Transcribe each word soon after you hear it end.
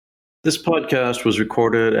This podcast was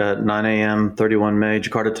recorded at 9 a.m., 31 May,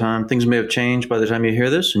 Jakarta time. Things may have changed by the time you hear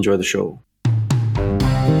this. Enjoy the show.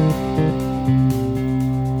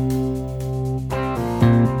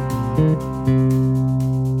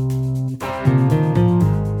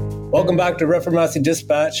 Welcome back to Reformasi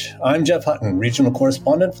Dispatch. I'm Jeff Hutton, regional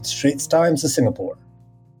correspondent for the Straits Times of Singapore.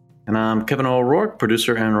 And I'm Kevin O'Rourke,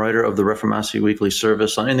 producer and writer of the Reformasi Weekly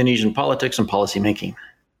Service on Indonesian politics and policymaking.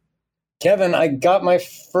 Kevin, I got my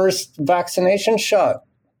first vaccination shot.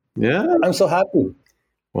 Yeah? I'm so happy.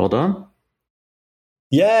 Well done.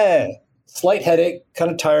 Yeah. Slight headache,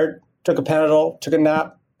 kind of tired, took a Panadol, took a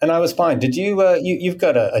nap, and I was fine. Did you, you've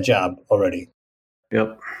got a jab already?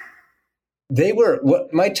 Yep.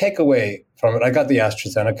 My takeaway from it, I got the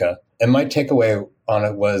AstraZeneca, and my takeaway on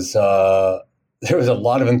it was there was a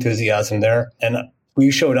lot of enthusiasm there. And we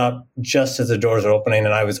showed up just as the doors were opening,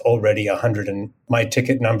 and I was already 100, and my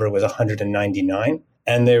ticket number was 199,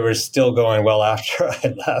 and they were still going well after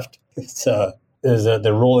I left.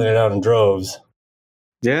 They're rolling it out in droves.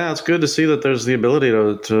 Yeah, it's good to see that there's the ability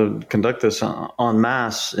to conduct this en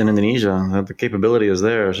masse in Indonesia. The capability is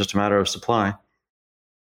there. It's just a matter of supply.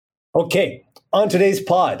 Okay, on today's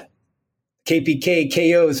pod, KPK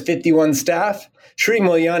KO's 51 staff, Sri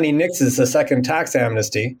Mulyani nixes a second tax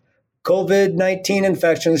amnesty, COVID-19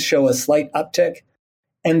 infections show a slight uptick,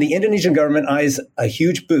 and the Indonesian government eyes a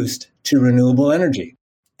huge boost to renewable energy.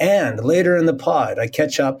 And later in the pod, I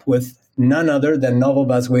catch up with none other than Novel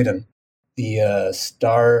Baswedan, the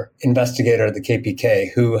star investigator at the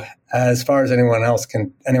KPK, who, as far as anyone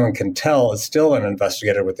can tell, is still an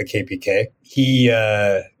investigator with the KPK.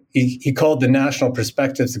 He called the National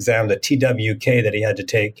Perspectives exam, the TWK that he had to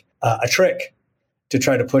take, a trick to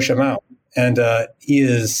try to push him out. And he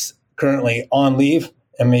is currently on leave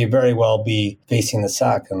and may very well be facing the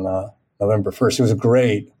sack on November 1st. It was a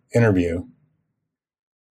great interview.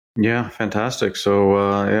 Yeah, fantastic.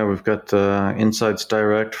 So, we've got insights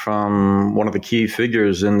direct from one of the key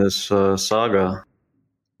figures in this saga.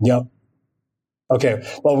 Yep. Okay,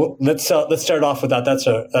 well, let's start off with that.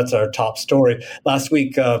 That's our top story. Last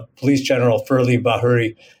week, Police General Firly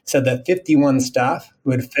Bahuri said that 51 staff who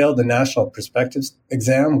had failed the National Perspectives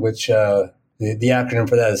exam, which the acronym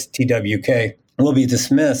for that is TWK, will be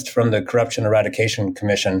dismissed from the Corruption Eradication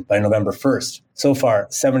Commission by November 1st. So far,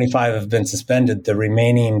 75 have been suspended. The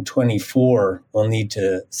remaining 24 will need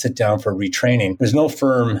to sit down for retraining. There's no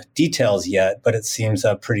firm details yet, but it seems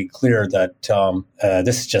pretty clear that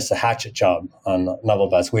this is just a hatchet job on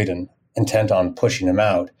Novel Baswedan, intent on pushing him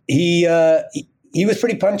out. He was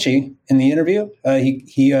pretty punchy in the interview.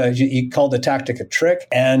 He called the tactic a trick,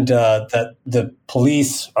 and that the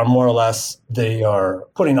police are more or less, they are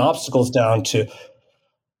putting obstacles down to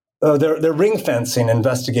they're ring fencing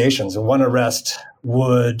investigations. And one arrest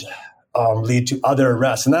would lead to other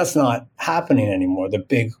arrests, and that's not happening anymore. The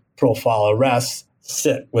big profile arrests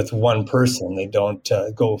sit with one person. They don't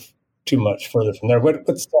go too much further from there.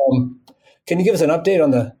 Can you give us an update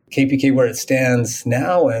on the KPK, where it stands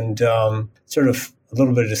now, and sort of a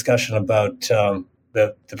little bit of discussion about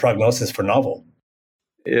the prognosis for Novel?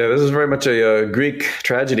 Yeah, this is very much a Greek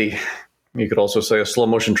tragedy. You could also say a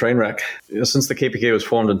slow-motion train wreck. Since the KPK was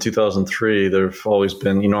formed in 2003, there have always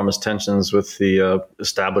been enormous tensions with the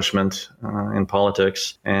establishment in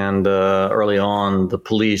politics. And early on, the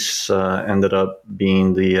police ended up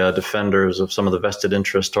being the defenders of some of the vested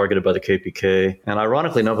interests targeted by the KPK. And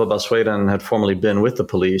ironically, Novel Baswedan had formerly been with the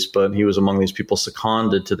police, but he was among these people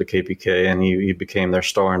seconded to the KPK, and he became their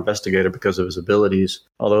star investigator because of his abilities,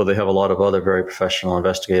 although they have a lot of other very professional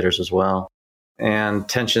investigators as well. And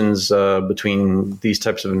tensions between these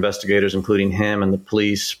types of investigators, including him and the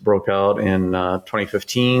police, broke out in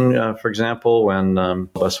 2015, for example, when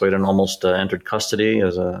Baswedan almost entered custody,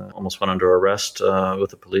 almost went under arrest with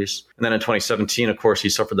the police. And then in 2017, of course, he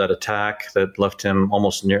suffered that attack that left him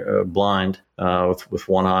almost blind, with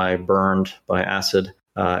one eye burned by acid.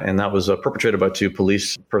 And that was perpetrated by two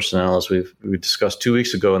police personnel, as we discussed 2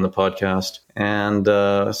 weeks ago in the podcast. And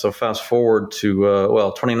so fast forward to,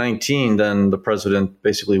 2019, then the president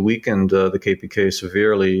basically weakened the KPK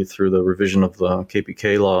severely through the revision of the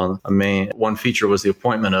KPK law. One feature was the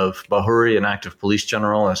appointment of Bahuri, an active police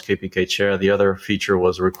general, as KPK chair. The other feature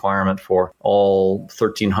was a requirement for all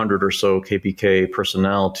 1,300 or so KPK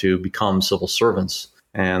personnel to become civil servants.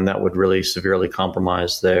 And that would really severely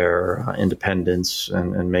compromise their independence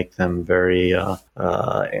and make them very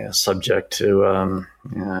subject to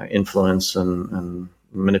influence and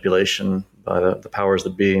manipulation by the powers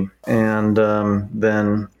that be. And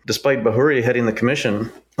then, despite Bahuri heading the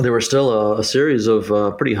commission, there were still a series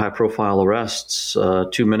of pretty high-profile arrests.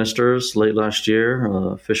 Two ministers late last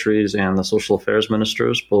year, Fisheries and the Social Affairs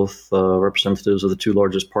ministers, both representatives of the two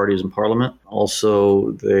largest parties in parliament.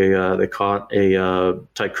 Also, they caught a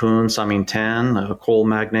tycoon, Samin Tan, a coal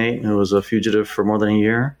magnate who was a fugitive for more than a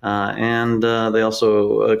year. And they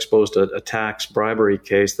also exposed a tax bribery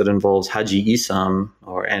case that involves Haji Isam,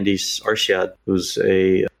 or Andis Arsyad, who's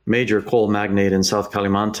a major coal magnate in South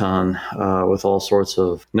Kalimantan with all sorts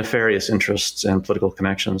of nefarious interests and political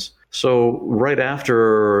connections. So right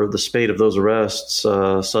after the spate of those arrests,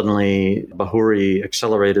 suddenly Bahuri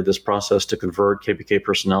accelerated this process to convert KPK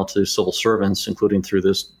personnel to civil servants, including through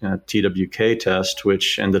this TWK test,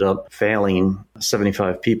 which ended up failing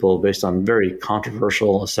 75 people based on very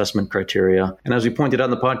controversial assessment criteria. And as we pointed out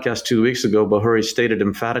in the podcast 2 weeks ago, Bahuri stated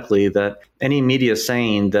emphatically that any media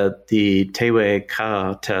saying that the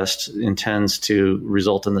Tewe-Ka test intends to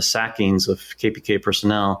result in the sackings of KPK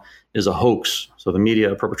personnel is a hoax. So the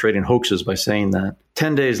media are perpetrating hoaxes by saying that.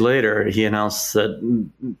 10 days later, he announced that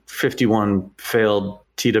 51 failed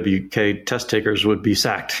TWK test takers would be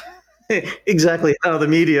sacked. Exactly how the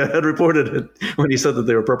media had reported it when he said that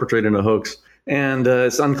they were perpetrating a hoax. And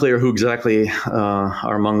it's unclear who exactly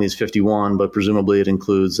are among these 51, but presumably it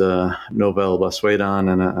includes Novel Baswedan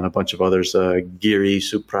and a bunch of others. Giri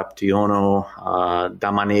Supraptiono,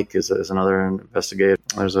 Damanik is another investigator.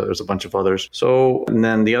 There's a bunch of others. So, and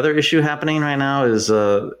then the other issue happening right now is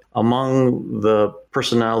among the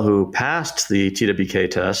personnel who passed the TWK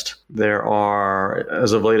test, there are,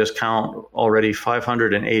 as of latest count, already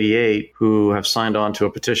 588 who have signed on to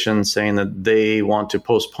a petition saying that they want to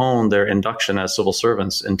postpone their induction as civil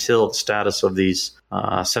servants until the status of these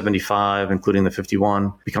 75, including the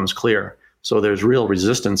 51, becomes clear. So there's real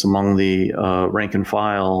resistance among the rank and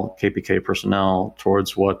file KPK personnel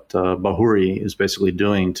towards what Bahuri is basically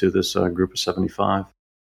doing to this group of 75.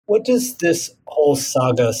 What does this whole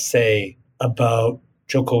saga say about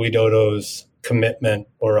Joko Widodo's commitment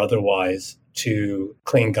or otherwise to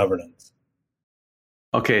clean governance?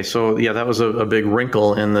 Okay, so yeah, that was a big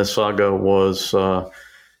wrinkle in this saga was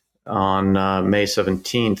on May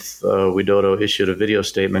 17th, Widodo issued a video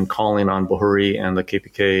statement calling on Bahuri and the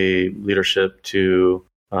KPK leadership to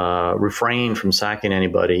refrain from sacking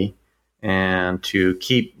anybody and to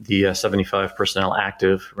keep the 75 personnel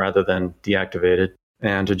active rather than deactivated,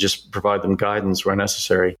 and to just provide them guidance where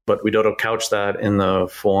necessary. But Widodo couched that in the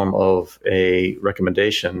form of a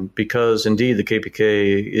recommendation because, indeed, the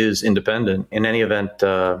KPK is independent. In any event,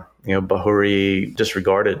 Bahuri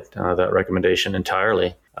disregarded that recommendation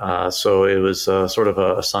entirely. So it was sort of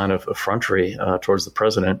a sign of effrontery towards the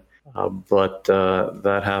president. But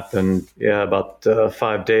that happened, about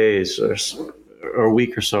 5 days or a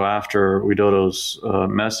week or so after Widodo's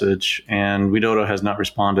message, and Widodo has not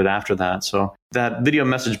responded after that. So that video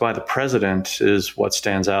message by the president is what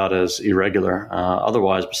stands out as irregular.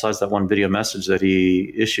 Otherwise, besides that one video message that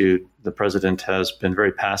he issued, the president has been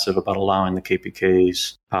very passive about allowing the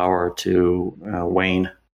KPK's power to wane.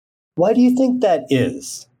 Why do you think that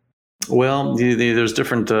is? Well, there's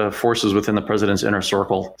different forces within the president's inner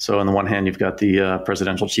circle. So on the one hand, you've got the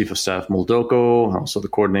presidential chief of staff, Muldoko, also the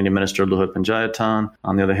coordinating minister, Luhut Panjaitan.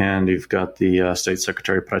 On the other hand, you've got the state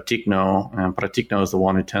secretary, Pratikno. And Pratikno is the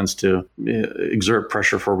one who tends to exert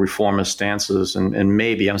pressure for reformist stances. And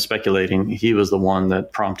maybe, I'm speculating, he was the one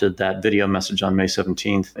that prompted that video message on May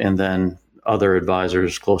 17th. And then other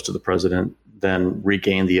advisors close to the president then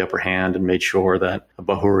regained the upper hand and made sure that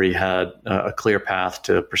Bahuri had a clear path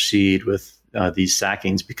to proceed with these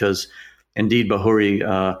sackings, because indeed Bahuri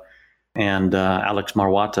and Alex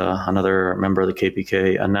Marwata, another member of the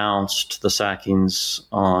KPK, announced the sackings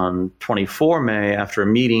on 24 May after a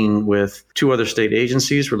meeting with two other state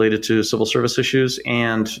agencies related to civil service issues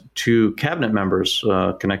and two cabinet members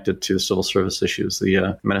connected to civil service issues,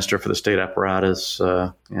 the Minister for the State Apparatus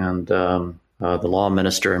and the law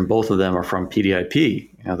minister, and both of them are from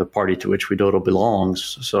PDIP, the party to which Widodo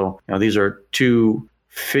belongs. So these are two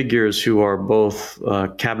figures who are both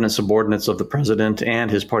cabinet subordinates of the president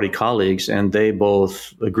and his party colleagues, and they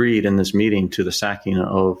both agreed in this meeting to the sacking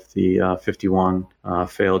of the 51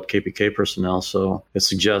 failed KPK personnel. So it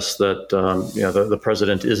suggests that the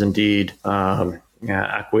president is indeed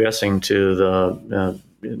acquiescing to the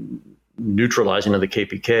neutralizing of the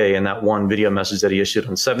KPK, and that one video message that he issued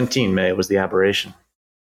on 17 May was the aberration.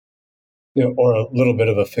 Or a little bit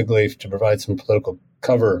of a fig leaf to provide some political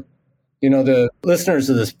cover. The listeners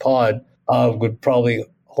of this pod would probably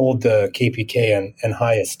hold the KPK in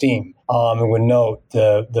high esteem and would note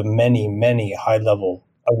the many, many high-level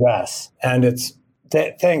arrests. And it's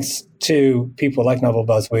Thanks to people like Neville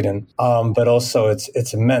Buzz-Whedon, but also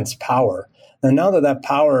its immense power. And now that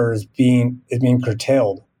power is being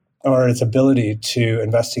curtailed, or its ability to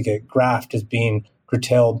investigate graft is being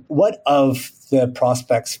curtailed, what of the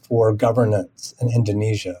prospects for governance in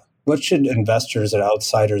Indonesia? What should investors and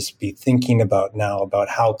outsiders be thinking about now about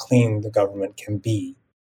how clean the government can be?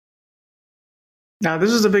 Now,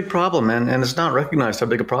 this is a big problem, and it's not recognized how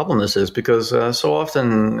big a problem this is because so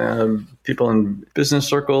often people in business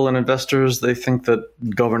circle and investors, they think that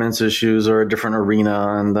governance issues are a different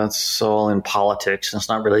arena and that's all in politics and it's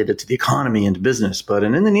not related to the economy and business. But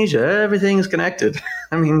in Indonesia, everything is connected.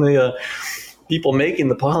 I mean, the people making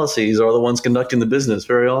the policies are the ones conducting the business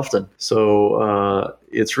very often. So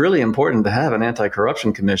it's really important to have an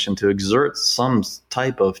anti-corruption commission to exert some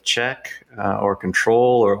type of check or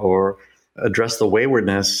control or address the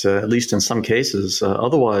waywardness, at least in some cases.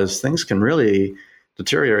 Otherwise, things can really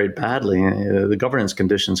deteriorate badly. The governance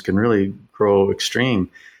conditions can really grow extreme.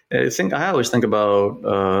 I always think about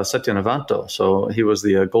Setia Novanto. So he was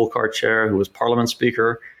the Golkar chair who was parliament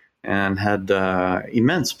speaker and had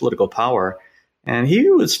immense political power. And he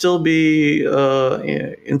would still be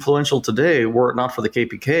influential today were it not for the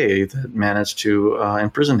KPK that managed to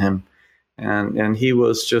imprison him. And he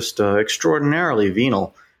was just extraordinarily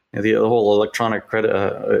venal. The whole electronic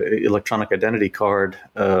identity card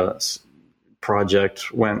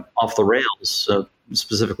project went off the rails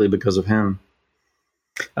specifically because of him.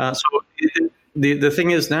 The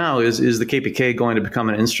thing is now is the KPK going to become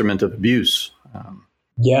an instrument of abuse?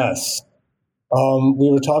 Yes, we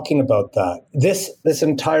were talking about that. This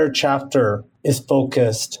entire chapter is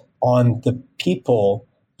focused on the people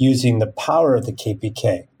using the power of the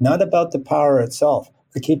KPK, not about the power itself.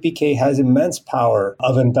 The KPK has immense power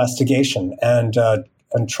of investigation and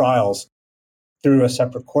trials through a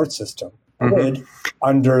separate court system. Mm-hmm. Would,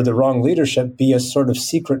 under the wrong leadership, be a sort of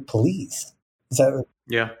secret police. Is that?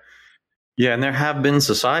 Yeah, and there have been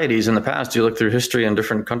societies in the past. You look through history in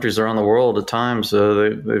different countries around the world. At times,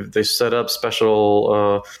 they set up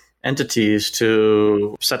special entities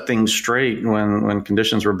to set things straight when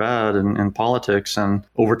conditions were bad in politics, and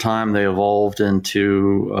over time they evolved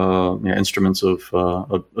into instruments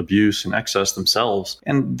of abuse and excess themselves.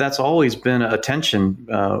 And that's always been a tension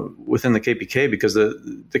within the KPK because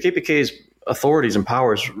the KPK's authorities and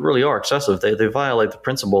powers really are excessive. They violate the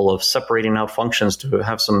principle of separating out functions to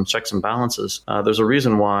have some checks and balances. There's a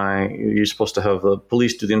reason why you're supposed to have the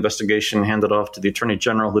police do the investigation, hand it off to the attorney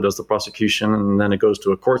general who does the prosecution, and then it goes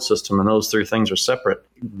to a court system, and those three things are separate.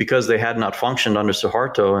 Because they had not functioned under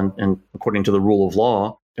Suharto and according to the rule of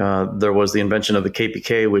law, there was the invention of the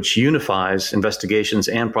KPK, which unifies investigations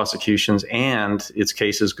and prosecutions, and its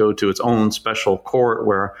cases go to its own special court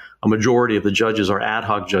where a majority of the judges are ad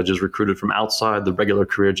hoc judges recruited from outside the regular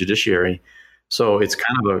career judiciary. So it's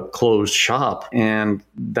kind of a closed shop, and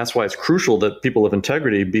that's why it's crucial that people of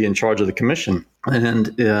integrity be in charge of the commission. And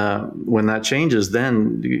when that changes,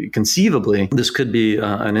 then conceivably this could be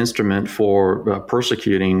an instrument for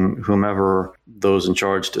persecuting whomever those in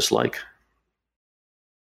charge dislike.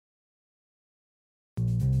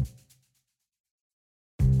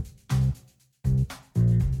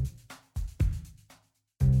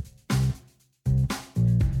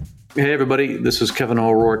 Hey everybody, this is Kevin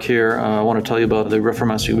O'Rourke here. I want to tell you about the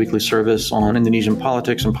Reformasi Weekly Service on Indonesian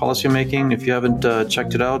politics and policymaking. If you haven't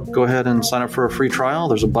checked it out, go ahead and sign up for a free trial.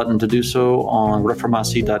 There's a button to do so on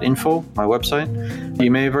reformasi.info, my website. You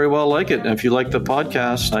may very well like it. If you like the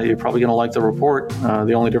podcast, you're probably going to like the report.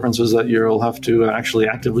 The only difference is that you'll have to actually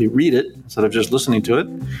actively read it instead of just listening to it.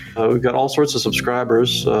 We've got all sorts of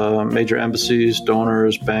subscribers, major embassies,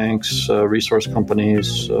 donors, banks, resource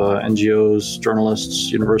companies, NGOs,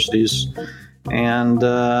 journalists, universities, and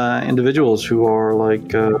individuals who are like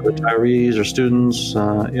retirees or students,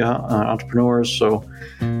 entrepreneurs. So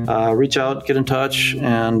reach out, get in touch,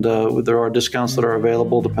 and there are discounts that are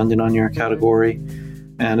available depending on your category.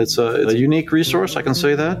 And it's a unique resource, I can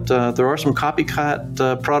say that. There are some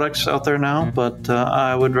copycat products out there now, but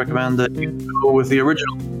I would recommend that you go with the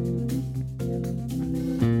original.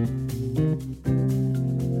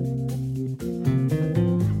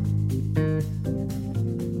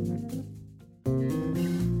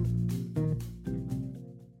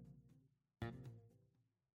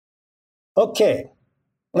 Okay.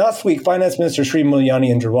 Last week, Finance Minister Sri Mulyani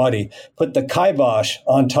Indrawati put the kibosh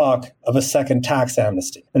on talk of a second tax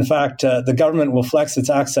amnesty. In fact, the government will flex its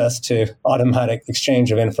access to automatic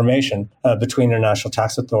exchange of information between international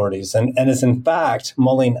tax authorities and is in fact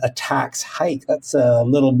mulling a tax hike. That's a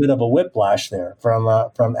little bit of a whiplash there from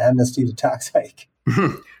amnesty to tax hike.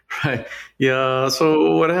 Right. Yeah.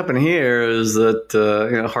 So what happened here is that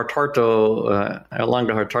Hartarto,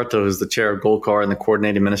 Alanga Hartarto, is the chair of Golkar and the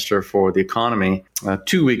coordinating minister for the economy.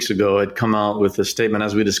 2 weeks ago, had come out with a statement,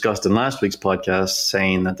 as we discussed in last week's podcast,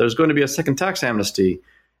 saying that there's going to be a second tax amnesty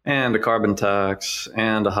and a carbon tax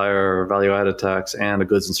and a higher value-added tax and a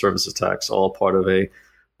goods and services tax, all part of a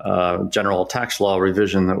general tax law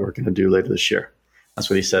revision that we're going to do later this year. That's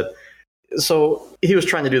what he said. So he was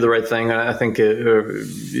trying to do the right thing. I think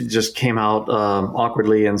it just came out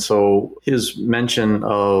awkwardly. And so his mention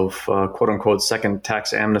of quote unquote second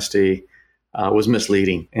tax amnesty was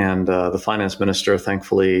misleading. And the finance minister,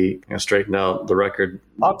 thankfully, straightened out the record.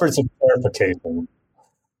 Offered some clarification.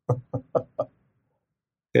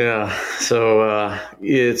 Yeah. So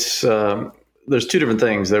it's there's two different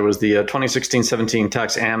things. There was the 2016-17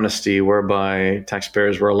 tax amnesty, whereby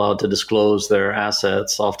taxpayers were allowed to disclose their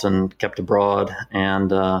assets, often kept abroad,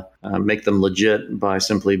 and make them legit by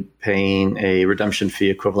simply paying a redemption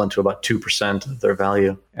fee equivalent to about 2% of their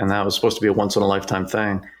value. And that was supposed to be a once-in-a-lifetime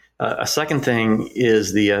thing. A second thing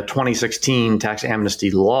is the 2016 tax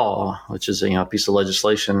amnesty law, which is a piece of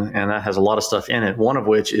legislation, and that has a lot of stuff in it, one of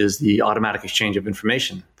which is the automatic exchange of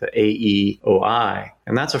information, the AEOI.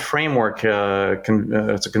 And that's a framework,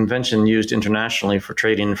 it's a convention used internationally for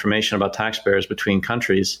trading information about taxpayers between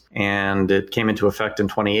countries. And it came into effect in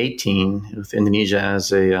 2018 with Indonesia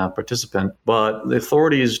as a participant. But the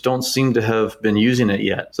authorities don't seem to have been using it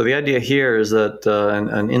yet. So the idea here is that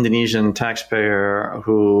an Indonesian taxpayer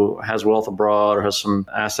who has wealth abroad or has some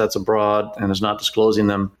assets abroad and is not disclosing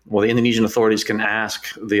them, well, the Indonesian authorities can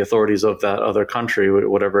ask the authorities of that other country,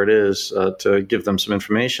 whatever it is, to give them some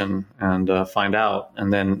information and find out,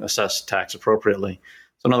 and then assess tax appropriately.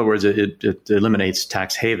 So in other words, it eliminates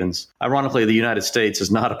tax havens. Ironically, the United States is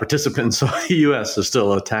not a participant, so the U.S. is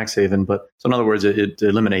still a tax haven. But so in other words, it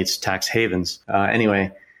eliminates tax havens.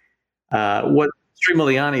 Anyway, what Sri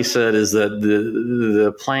Mulyani said is that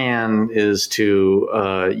the plan is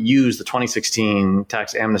to use the 2016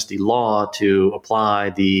 tax amnesty law to apply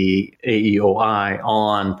the AEOI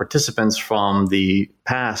on participants from the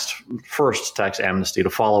past first tax amnesty, to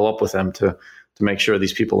follow up with them to make sure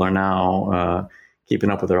these people are now keeping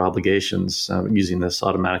up with their obligations using this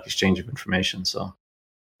automatic exchange of information. So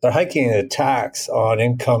they're hiking the tax on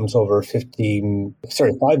incomes over 5 billion.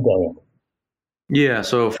 Yeah,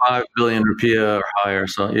 so 5 billion rupiah or higher.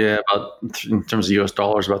 So yeah, about in terms of US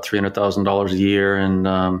dollars, about $300,000 a year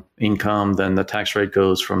in income. Then the tax rate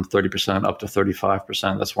goes from 30% up to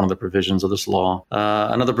 35%. That's one of the provisions of this law.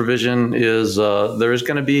 Another provision is there is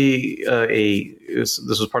going to be this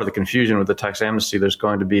is part of the confusion with the tax amnesty. There's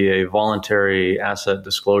going to be a voluntary asset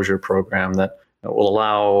disclosure program that will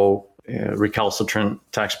allow recalcitrant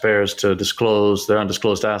taxpayers to disclose their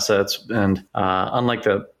undisclosed assets. And unlike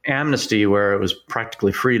the amnesty, where it was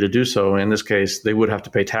practically free to do so, in this case, they would have to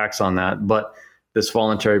pay tax on that. But this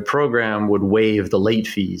voluntary program would waive the late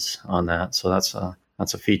fees on that. So that's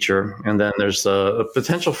a feature. And then there's a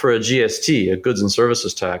potential for a GST, a goods and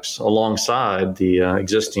services tax, alongside the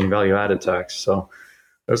existing value-added tax. So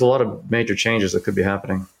there's a lot of major changes that could be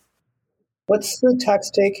happening. What's the tax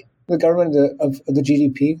take? The government of the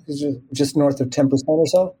GDP is just north of 10% or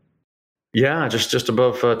so? Yeah, just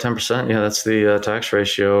above 10%. Yeah, that's the tax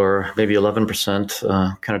ratio, or maybe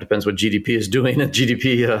 11%. Kind of depends what GDP is doing.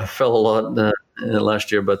 GDP fell a lot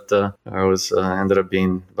last year, but I was ended up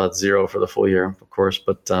being about zero for the full year, of course.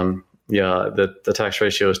 But yeah, the tax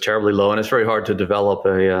ratio is terribly low, and it's very hard to develop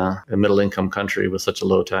a middle-income country with such a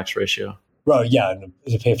low tax ratio. Well, yeah,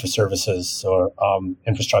 to pay for services or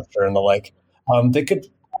infrastructure and the like. They could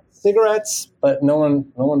cigarettes, but no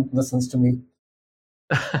one listens to me.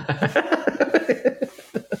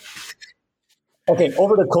 Okay,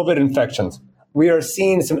 over to COVID infections. We are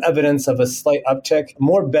seeing some evidence of a slight uptick,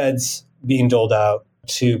 more beds being doled out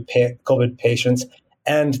to COVID patients,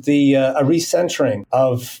 and a recentering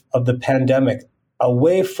of the pandemic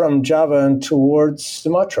away from Java and towards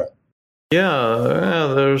Sumatra.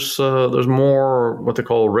 Yeah, there's more what they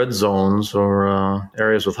call red zones, or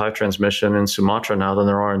areas with high transmission in Sumatra now than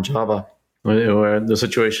there are in Java, where the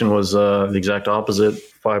situation was the exact opposite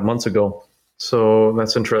 5 months ago. So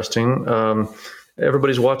that's interesting.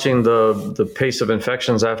 Everybody's watching the pace of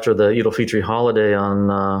infections after the Eid al-Fitr holiday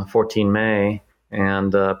on 14 May.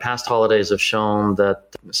 And past holidays have shown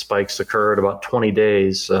that spikes occurred about 20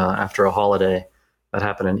 days after a holiday. That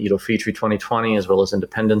happened in Eid al-Fitr 2020, as well as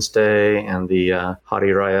Independence Day and the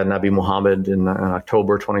Hari Raya Nabi Muhammad in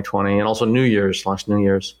October 2020, and also last New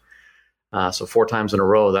Year's. So 4 times in a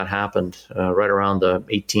row that happened right around the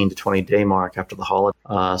 18 to 20 day mark after the holiday.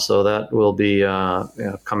 So that will be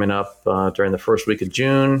coming up during the first week of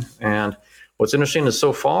June. And What's interesting is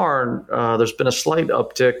so far there's been a slight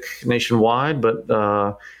uptick nationwide,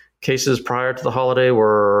 but cases prior to the holiday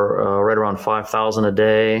were right around 5,000 a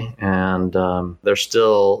day, and they're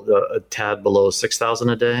still a tad below 6,000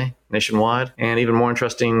 a day nationwide. And even more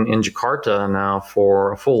interesting, in Jakarta now,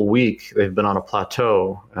 for a full week, they've been on a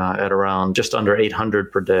plateau at around just under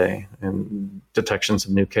 800 per day in detections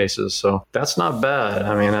of new cases. So that's not bad.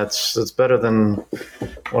 I mean, that's better than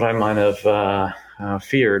what I might have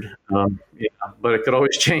feared. But it could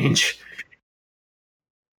always change.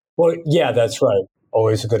 Well, yeah, that's right.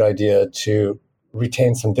 Always a good idea to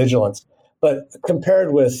retain some vigilance. But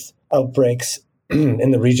compared with outbreaks in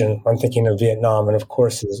the region, I'm thinking of Vietnam, and of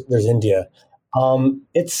course there's India.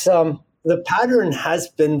 It's the pattern has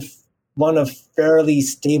been one of fairly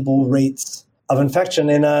stable rates of infection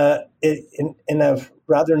in a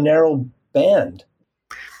rather narrow band.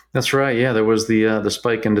 That's right. Yeah, there was the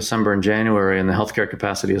spike in December and January, and the healthcare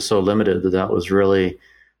capacity is so limited that was really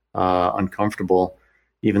uncomfortable.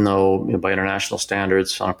 Even though by international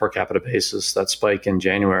standards, on a per capita basis, that spike in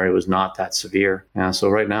January was not that severe. And so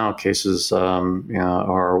right now, cases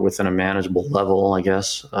are within a manageable level, I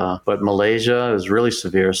guess. But Malaysia is really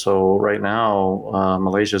severe. So right now,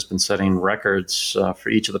 Malaysia has been setting records for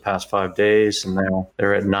each of the past 5 days, and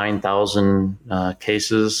they're at 9,000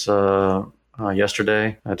 cases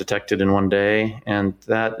yesterday detected in one day. And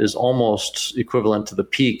that is almost equivalent to the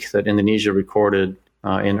peak that Indonesia recorded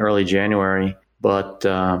in early January. But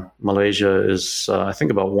Malaysia is, I think,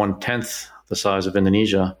 about 1/10 the size of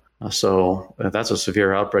Indonesia. So that's a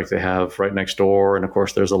severe outbreak they have right next door. And of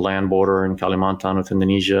course, there's a land border in Kalimantan with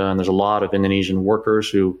Indonesia. And there's a lot of Indonesian workers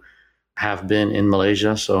who have been in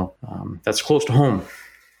Malaysia. So that's close to home.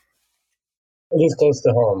 It is close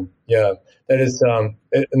to home. Yeah, that is,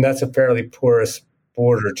 and that's a fairly porous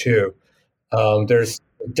border too. There's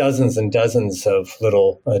dozens and dozens of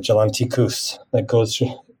little jalan tikus that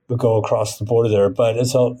go across the border there, but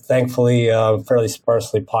it's all thankfully fairly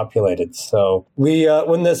sparsely populated. So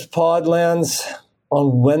when this pod lands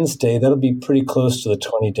on Wednesday, that'll be pretty close to the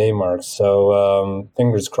 20-day mark. So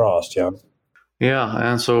fingers crossed, yeah.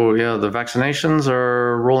 Yeah, and so the vaccinations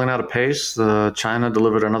are rolling out apace. China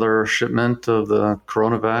delivered another shipment of the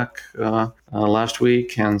CoronaVac last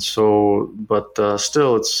week, and so, but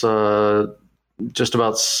still, it's just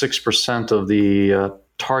about 6% of the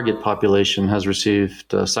target population has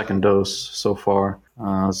received a second dose so far.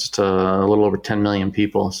 It's just a little over 10 million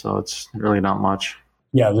people, so it's really not much.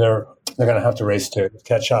 Yeah, they're going to have to race to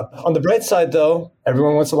catch up. On the bright side, though,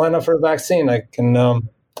 everyone wants to line up for a vaccine. I can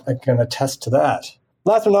attest to that.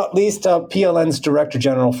 Last but not least, PLN's Director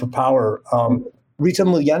General for Power, Rita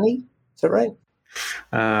Mulyani, is that right?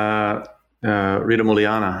 Rita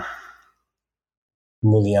Mulyana.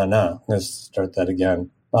 Mulyana. Let's start that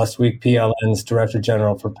again. Last week, PLN's Director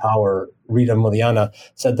General for Power, Rita Mulyana,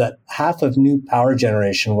 said that half of new power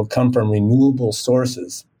generation will come from renewable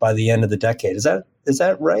sources by the end of the decade. Is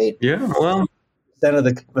that right? Yeah, well, % of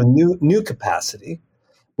the new capacity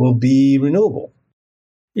will be renewable.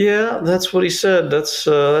 Yeah, that's what he said. That's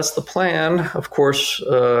the plan. Of course,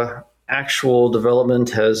 actual development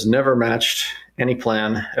has never matched any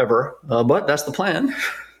plan ever, but that's the plan.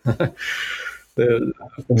 The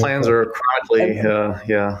plans are chronically,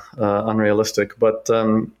 unrealistic. But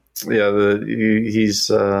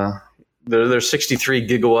there's 63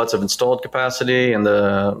 gigawatts of installed capacity, and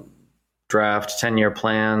the draft 10-year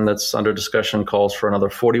plan that's under discussion calls for another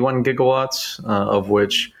 41 gigawatts, of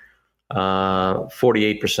which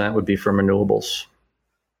 48% would be from renewables.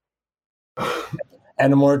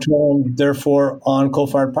 And a moratorium, therefore, on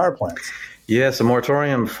coal-fired power plants. Yes, a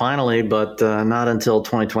moratorium finally, but not until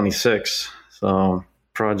 2026. So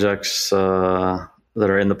projects that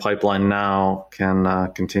are in the pipeline now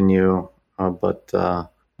can continue, but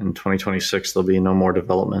in 2026 there'll be no more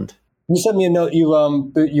development. You sent me a note.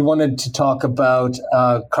 You wanted to talk about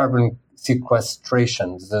carbon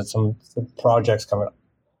sequestration. There's some projects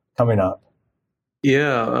coming up.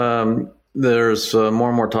 Yeah, there's more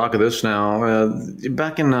and more talk of this now.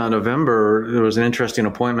 Back in November, there was an interesting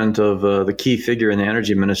appointment of the key figure in the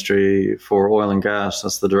energy ministry for oil and gas.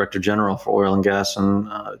 That's the Director General for Oil and Gas. And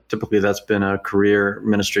typically that's been a career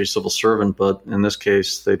ministry civil servant. But in this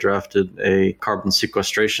case, they drafted a carbon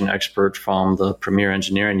sequestration expert from the premier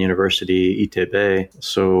engineering university, ITB.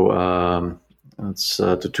 So it's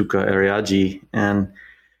Tutuka Ariaji. And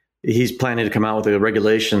he's planning to come out with a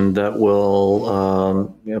regulation that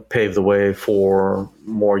will pave the way for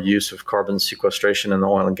more use of carbon sequestration in the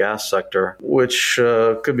oil and gas sector, which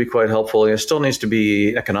could be quite helpful. It still needs to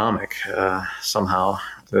be economic somehow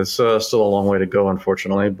there's still a long way to go,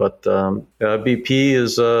 unfortunately. But BP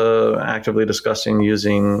is actively discussing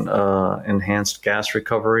using enhanced gas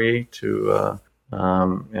recovery to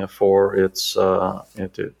for its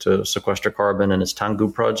to sequester carbon in its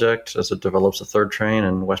Tangguh project as it develops a third train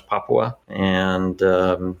in West Papua. And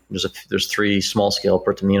there's 3 small-scale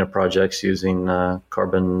Pertamina projects using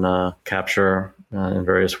carbon capture in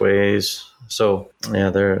various ways. So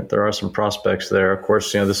there are some prospects there. Of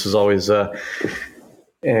course, this is always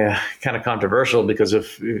kind of controversial because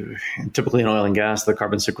if typically in oil and gas, the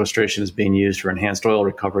carbon sequestration is being used for enhanced oil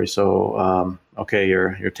recovery. So,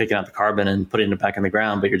 you're taking out the carbon and putting it back in the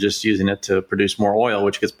ground, but you're just using it to produce more oil,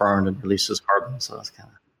 which gets burned and releases carbon. So it's kind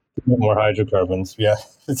of more hydrocarbons. Yeah,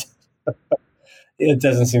 it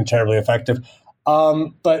doesn't seem terribly effective.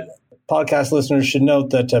 But podcast listeners should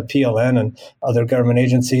note that PLN and other government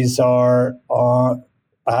agencies have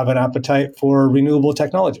an appetite for renewable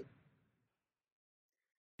technology.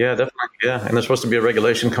 Yeah, definitely. Yeah, and there's supposed to be a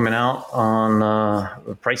regulation coming out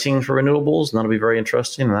on pricing for renewables, and that'll be very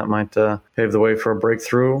interesting. And that might pave the way for a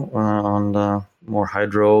breakthrough on more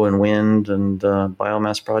hydro and wind and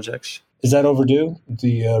biomass projects. Is that overdue?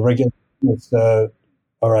 The regulation is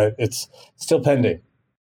all right. It's still pending.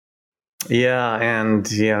 Yeah, and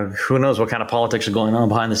who knows what kind of politics are going on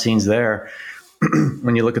behind the scenes there.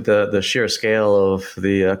 When you look at the sheer scale of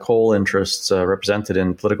the coal interests represented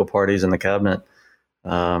in political parties in the cabinet,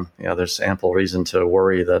 there's ample reason to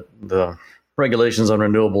worry that the regulations on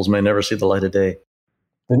renewables may never see the light of day.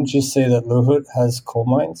 Didn't you say that Luhut has coal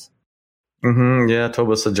mines? Mm-hmm, yeah,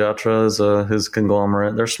 Toba Sejahtera is his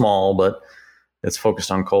conglomerate. They're small, but it's focused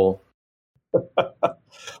on coal.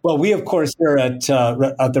 Well, we, of course, here at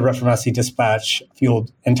the Reformasi Dispatch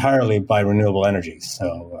fueled entirely by renewable energy.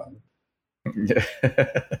 So,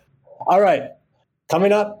 all right.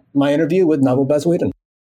 Coming up, my interview with Nabil Baswedan.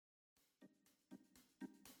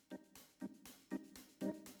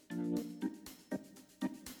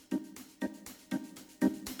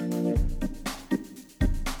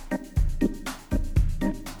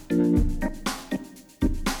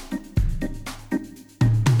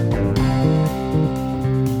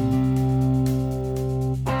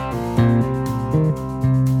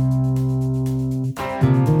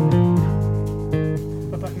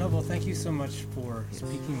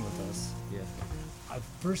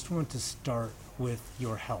 First, want to start with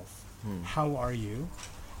your health. How are you,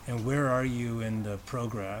 and where are you in the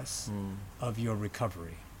progress of your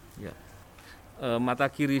recovery? Ya, mata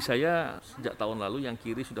kiri saya sejak tahun lalu yang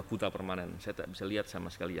kiri sudah buta permanen. Saya tidak bisa lihat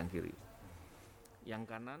sama sekali yang kiri.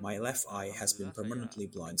 Yang kanan. My left eye has been permanently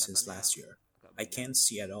blind since last year. I can't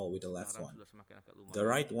see at all with the left one. The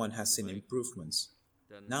right one has seen improvements.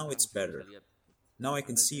 Now it's better. Now I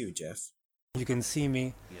can see you, Jeff. You can see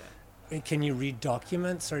me. Can you read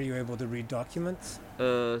documents? Are you able to read documents?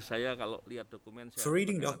 For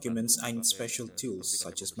reading documents, I need special tools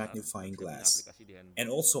such as magnifying glass.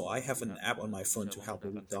 And also, I have an app on my phone to help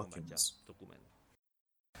me read documents.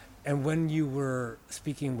 And when you were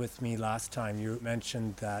speaking with me last time, you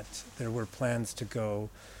mentioned that there were plans to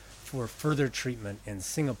go for further treatment in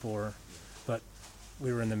Singapore, but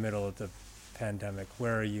we were in the middle of the pandemic.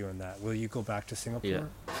 Where are you in that? Will you go back to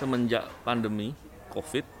Singapore? Semenjak pandemi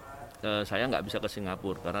COVID, saya nggak bisa ke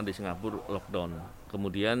Singapura karena di Singapura lockdown.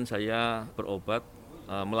 Kemudian saya berobat,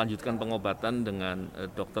 melanjutkan pengobatan dengan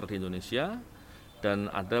dokter di Indonesia dan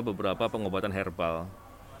ada beberapa pengobatan herbal.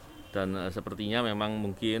 Dan sepertinya memang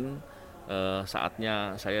mungkin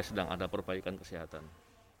saatnya saya sedang ada perbaikan kesehatan.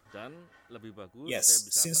 Dan lebih bagus. Yes,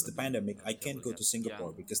 since the pandemic, I can't go to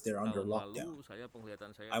Singapore because they're under lockdown.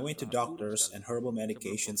 I went to doctors and herbal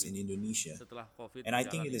medications in Indonesia, and I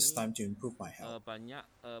think it is time to improve my health.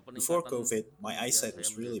 Before COVID, my eyesight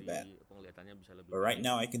was really bad, but right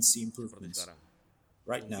now I can see improvements.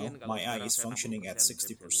 Right now, my eye is functioning at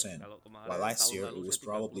 60%, while last year it was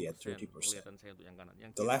probably at 30%.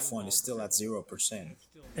 The left one is still at 0%.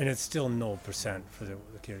 And it's still 0% for the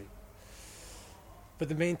Kiri. But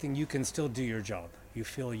the main thing, you can still do your job. You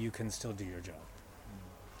feel you can still do your job.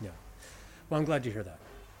 Yeah. Well, I'm glad to hear that.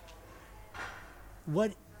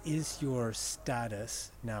 What is your status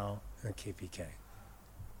now in KPK?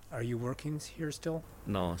 Are you working here still?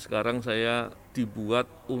 No, sekarang saya dibuat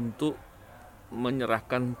untuk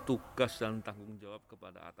menyerahkan tugas dan tanggung jawab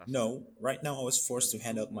kepada atasan. No, right now I was forced to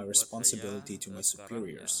hand out my responsibility to my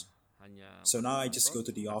superiors. So now I just go to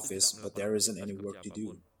the office, but there isn't any work to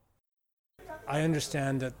do. I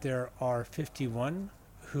understand that there are 51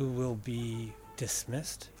 who will be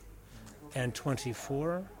dismissed and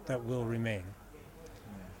 24 that will remain.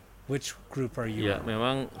 Which group are you? Ya,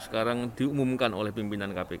 memang sekarang diumumkan oleh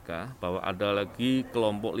pimpinan KPK bahwa ada lagi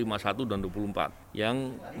kelompok 51 dan 24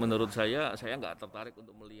 yang menurut saya nggak tertarik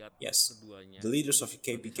untuk melihat keduanya. The leaders of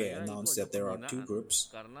KPK announced that there are two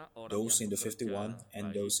groups, those in the 51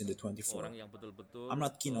 and those in the 24. I'm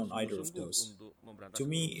not keen on either of those. To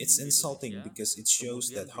me, it's insulting because it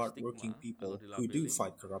shows that hardworking people who do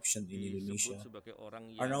fight corruption in Indonesia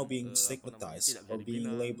are now being stigmatized or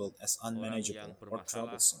being labeled as unmanageable or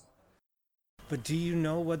troublesome. But do you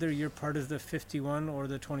know whether you're part of the 51 or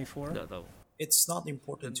the 24? Nggak tahu. It's not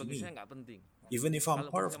important to me. Even if I'm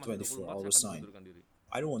part of 24, I'll resign.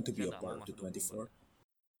 I don't want to be a part of the 24.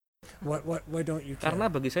 Why don't you care? Karena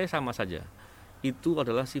bagi saya sama saja. Itu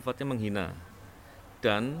adalah sifatnya menghina.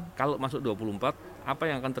 Dan kalau masuk 24, apa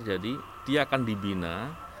yang akan terjadi? Dia akan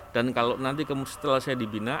dibina. Dan kalau nanti setelah saya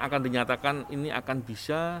dibina, akan dinyatakan ini akan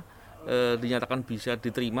bisa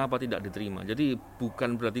diterima apa tidak diterima. Jadi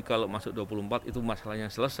bukan berarti kalau masuk 24 itu masalahnya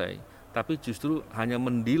selesai, tapi justru hanya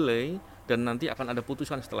mendelay dan nanti akan ada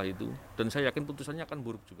putusan setelah itu. Dan saya yakin putusannya akan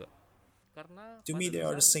buruk juga. To me, they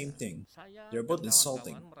are the same thing. They're both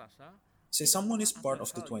insulting. Say someone is part of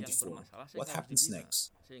the 24. What happens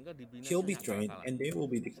next? He'll be trained and they will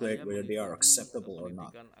be declared whether they are acceptable or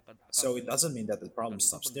not. So it doesn't mean that the problem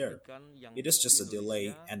stops there. It is just a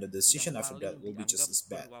delay and the decision after that will be just as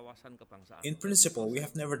bad. In principle, we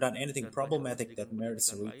have never done anything problematic that merits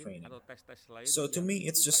a retraining. So to me,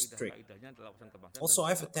 it's just strict. Also,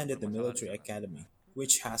 I've attended the military academy,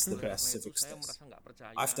 which has the best civics test.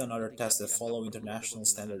 I've done other tests that follow international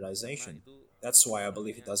standardization. That's why I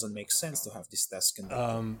believe it doesn't make sense to have this test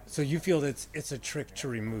conducted. So you feel that it's a trick to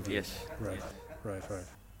remove you? Yes. Right.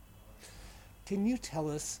 Can you tell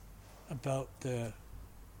us about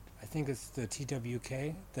I think it's the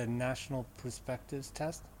TWK, the National Perspectives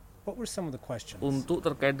Test? What were some of the questions? Untuk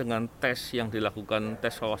terkait dengan tes yang dilakukan,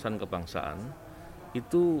 tes wawasan kebangsaan,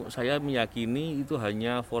 itu saya meyakini itu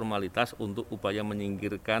hanya formalitas untuk upaya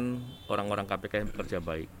menyingkirkan orang-orang KPK yang bekerja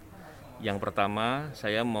baik. Yang pertama,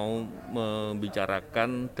 saya mau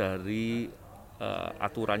membicarakan dari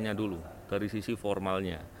aturannya dulu, dari sisi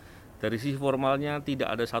formalnya. Dari sisi formalnya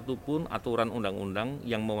tidak ada satupun aturan undang-undang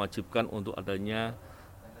yang mewajibkan untuk adanya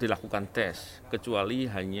dilakukan tes, kecuali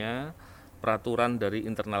hanya peraturan dari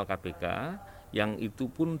internal KPK yang itu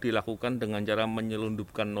pun dilakukan dengan cara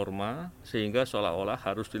menyelundupkan norma sehingga seolah-olah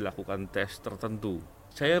harus dilakukan tes tertentu.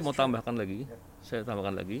 Saya mau tambahkan lagi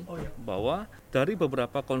bahwa dari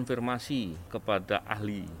beberapa konfirmasi kepada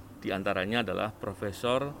ahli, diantaranya adalah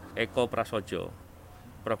Profesor Eko Prasojo.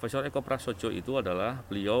 Profesor Eko Prasojo itu adalah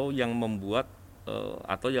beliau yang membuat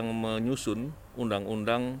atau yang menyusun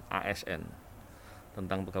undang-undang ASN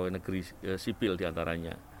tentang pegawai negeri sipil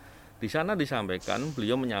diantaranya. Di sana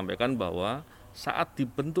beliau menyampaikan bahwa saat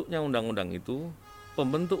dibentuknya undang-undang itu,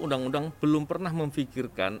 pembentuk undang-undang belum pernah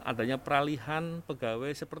memfikirkan adanya peralihan pegawai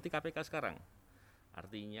seperti KPK sekarang.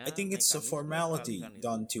 Artinya, I think it's a formality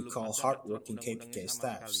done to call hardworking KPK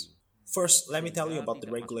staffs. First, let me tell you about the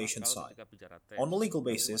regulation side. On a legal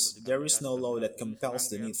basis, there is no law that compels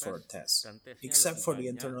the need for a test, except for the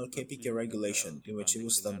internal KPK regulation in which it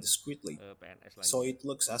was done discreetly, so it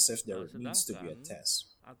looks as if there needs to be a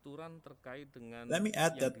test. Let me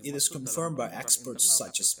add that it is confirmed by experts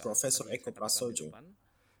such as Professor Eko Prasojo.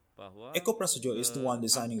 Eko Prasojo is the one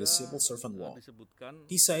designing the civil servant law.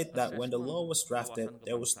 He said that when the law was drafted,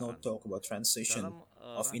 there was no talk about transition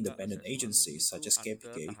of independent agencies such as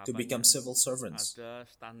KPK to become civil servants.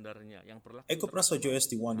 Eko Prasojo is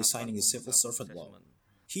the one designing the civil servant law.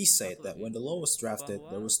 He said that when the law was drafted,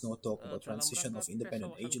 there was no talk about transition of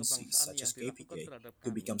independent agencies such as KPK to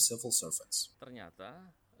become civil servants.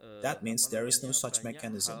 That means there is no such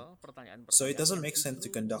mechanism, so it doesn't make sense to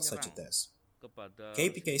conduct such a test.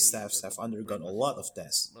 KPK staffs have undergone a lot of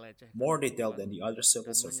tests, more detailed than the other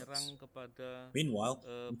civil servants. Meanwhile,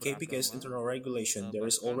 in KPK's internal regulation, there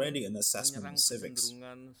is already an assessment in civics.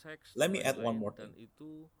 Let me add one more thing.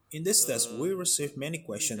 In this test, we receive many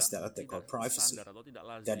questions that attack our privacy,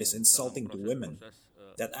 that is insulting to women,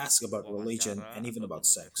 that ask about religion and even about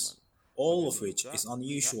sex, all of which is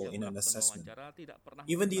unusual in an assessment.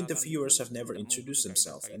 Even the interviewers have never introduced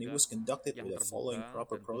themselves, and it was conducted without following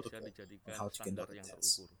proper protocol on how to conduct a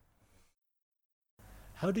test.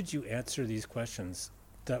 How did you answer these questions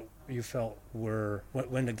that you felt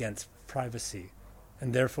went against privacy,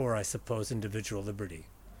 and therefore, I suppose, individual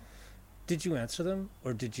liberty? Did you answer them,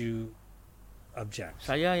 or did you object?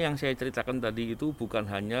 Yang saya ceritakan tadi itu bukan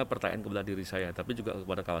hanya pertanyaan kepada diri saya, tapi juga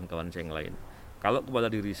kepada kawan-kawan saya yang lain. Kalau kepada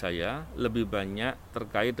diri saya, lebih banyak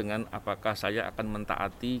terkait dengan apakah saya akan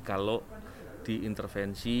mentaati kalau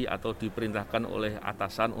diintervensi atau diperintahkan oleh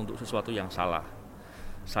atasan untuk sesuatu yang salah.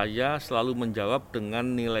 saya selalu menjawab dengan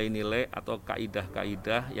nilai-nilai atau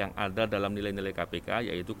kaidah-kaidah yang ada dalam nilai-nilai KPK,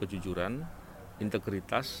 yaitu kejujuran,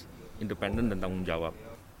 integritas, independen, dan tanggung jawab.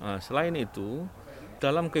 Selain itu,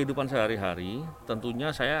 dalam kehidupan sehari-hari, tentunya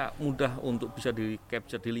saya mudah untuk bisa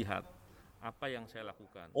di-capture, dilihat apa yang saya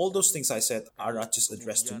lakukan. All those things I said are not just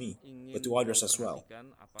addressed to me, but to others as well.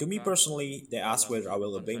 To me personally, they ask whether I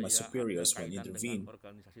will obey my superiors when intervene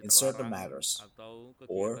in certain matters,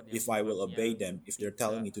 or if I will obey them if they're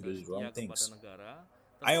telling me to do the wrong things.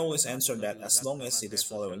 I always answer that as long as it is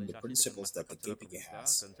following the principles that the KPK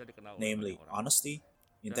has, namely honesty,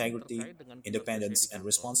 integrity, independence, and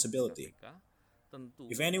responsibility.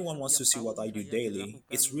 If anyone wants to see what I do daily,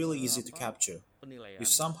 it's really easy to capture.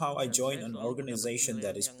 If somehow I join an organization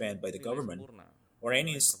that is banned by the government, or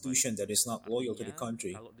any institution that is not loyal to the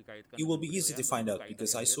country, it will be easy to find out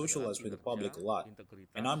because I socialize with the public a lot,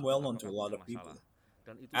 and I'm well known to a lot of people.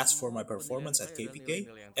 As for my performance at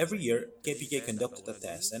KPK, every year KPK conducted a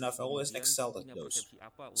test, and I've always excelled at those.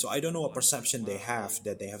 So I don't know what perception they have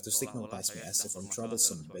that they have to stigmatize me as if I'm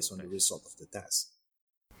troublesome based on the result of the test.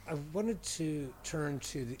 I wanted to turn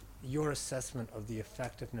to your assessment of the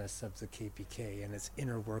effectiveness of the KPK and its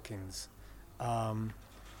inner workings,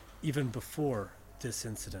 even before this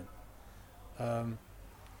incident. On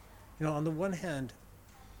the one hand,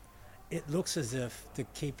 it looks as if the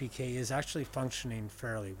KPK is actually functioning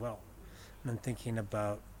fairly well. And I'm thinking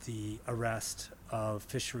about the arrest of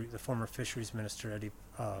the former fisheries minister Eddie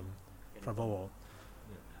Prabowo,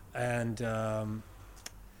 and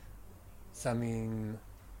Samin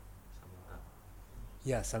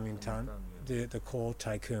Tan, the coal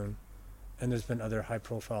tycoon, and there's been other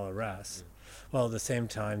high-profile arrests. Well, at the same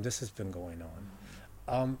time, this has been going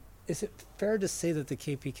on. Is it fair to say that the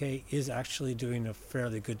KPK is actually doing a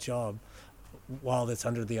fairly good job while it's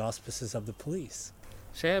under the auspices of the police?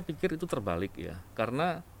 Saya pikir itu terbalik ya,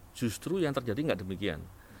 karena justru yang terjadi nggak demikian.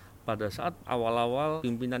 Pada saat awal-awal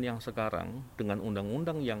pimpinan yang sekarang dengan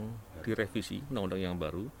undang-undang yang direvisi, undang-undang yang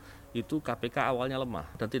baru, itu KPK awalnya lemah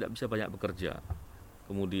dan tidak bisa banyak bekerja.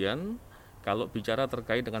 Kemudian kalau bicara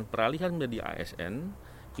terkait dengan peralihan menjadi ASN,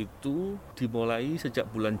 itu dimulai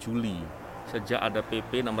sejak bulan Juli, sejak ada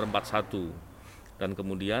PP nomor 41. Dan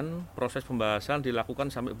kemudian proses pembahasan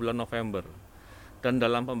dilakukan sampai bulan November. Dan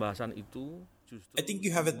dalam pembahasan itu justru I think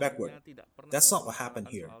you have it backward. That's not what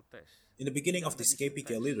happened here. In the beginning of this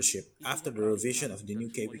KPK leadership, after the revision of the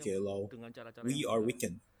new KPK law, we are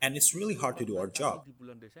weakened, and it's really hard to do our job.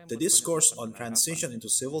 The discourse on transition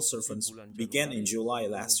into civil servants began in July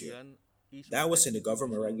last year. That was in the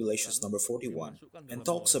Government Regulations number 41, and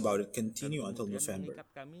talks about it continue until November.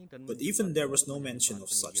 But even there was no mention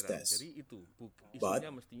of such tests. But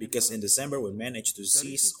because in December we managed to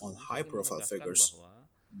seize on high-profile figures,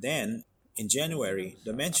 then in January,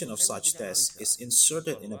 the mention of such tests is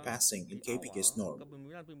inserted in a passing in KPK's norm.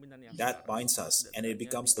 That binds us, and it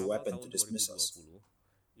becomes the weapon to dismiss us.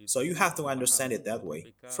 So you have to understand it that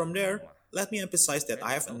way. From there, let me emphasize that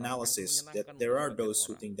I have analysis that there are those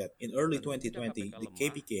who think that in early 2020, the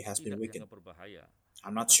KPK has been weakened.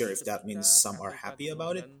 I'm not sure if that means some are happy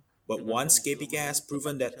about it, but once KPK has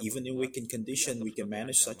proven that even in weakened condition we can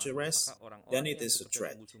manage such arrests, then it is a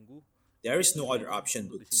threat. There is no other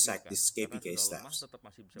option but to sack these KPK staffs.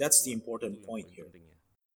 That's the important point here.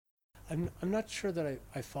 I'm not sure that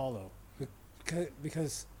I follow,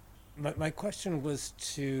 because my question was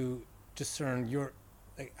to discern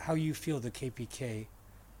how you feel the KPK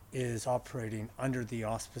is operating under the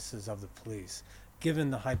auspices of the police,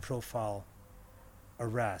 given the high-profile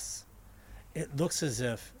arrests. It looks as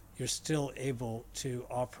if you're still able to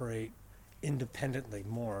operate independently,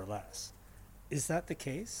 more or less. Is that the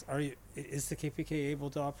case? Is the KPK able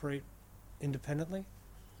to operate independently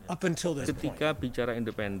up until this point? Ketika bicara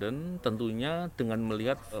independen, tentunya dengan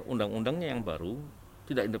melihat undang-undangnya yang baru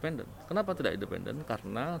tidak independen. Kenapa tidak independen?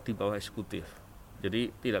 Karena di bawah eksekutif.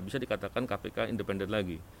 Jadi tidak bisa dikatakan KPK independen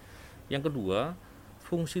lagi. Yang kedua,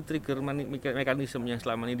 fungsi trigger mekanisme yang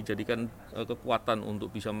selama ini dijadikan kekuatan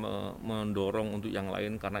untuk bisa mendorong untuk yang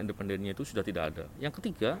lain karena independennya itu sudah tidak ada. Yang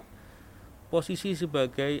ketiga, posisi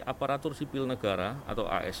sebagai aparatur sipil negara atau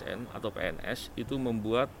ASN atau PNS itu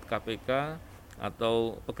membuat KPK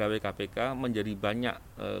atau pegawai KPK menjadi banyak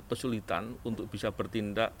kesulitan untuk bisa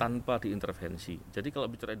bertindak tanpa diintervensi. Jadi kalau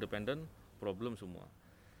bicara independen, problem semua.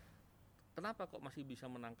 Kenapa kok masih bisa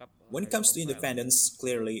menangkap? When it comes to independence,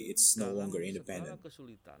 clearly it's no longer independent.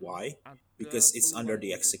 Why? Because it's under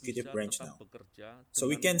the executive branch now. So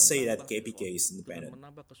we can say that KPK is independent.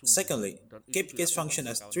 Secondly, KPK's function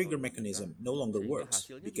as trigger mechanism no longer works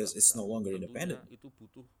because it's no longer independent.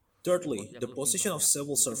 Thirdly, the position of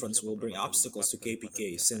civil servants will bring obstacles to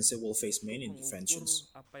KPK since it will face many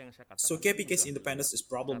interventions. So KPK's independence is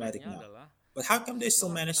problematic now. But how come they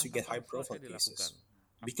still manage to get high-profile cases?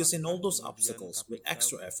 Because in all those obstacles, with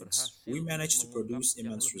extra efforts, we manage to produce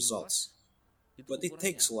immense results. But it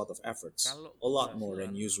takes a lot of efforts, a lot more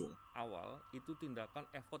than usual.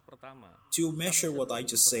 To measure what I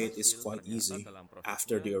just said is quite easy.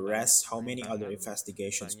 After the arrest, how many other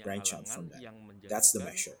investigations branch out from that? That's the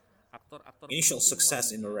measure. Initial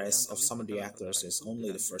success in the arrest of some of the actors is only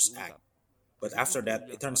the first act. But after that,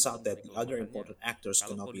 it turns out that the other important actors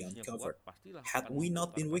cannot be uncovered. Had we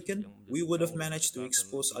not been weakened, we would have managed to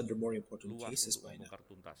expose other more important cases by now.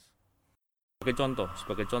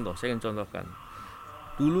 Sebagai contoh, saya ingin contohkan.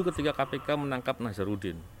 Dulu ketika KPK menangkap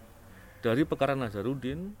Nazarudin, dari perkara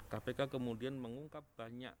Nazarudin, KPK kemudian mengungkap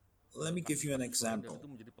banyak. Let me give you an example.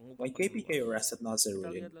 When KPK arrested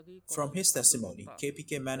Nazarudin, from his testimony,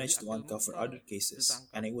 KPK managed to uncover other cases,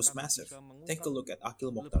 and it was massive. Take a look at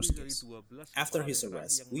Akil Mokhtar's case. After his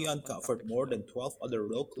arrest, we uncovered more than 12 other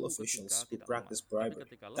local officials who practiced bribery.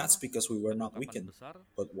 That's because we were not weakened.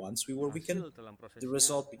 But once we were weakened, the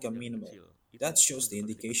result became minimal. That shows the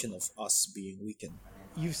indication of us being weakened.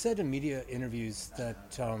 You've said in media interviews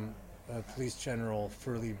that Police General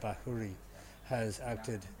Firly Bahuri has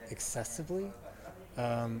acted excessively.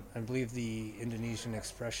 I believe the Indonesian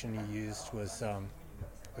expression you used was,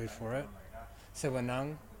 wait for it,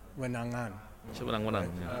 sewenang-wenangan.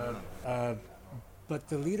 But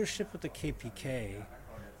the leadership of the KPK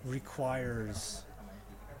requires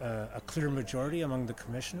a clear majority among the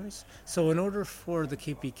commissioners. So in order for the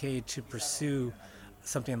KPK to pursue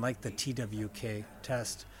something like the TWK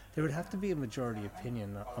test, there would have to be a majority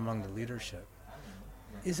opinion among the leadership.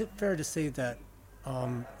 Is it fair to say that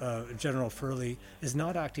General Firly is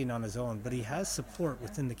not acting on his own, but he has support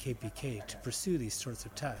within the KPK to pursue these sorts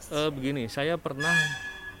of tests? Begini, saya pernah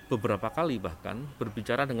beberapa kali bahkan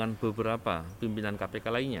berbicara dengan beberapa pimpinan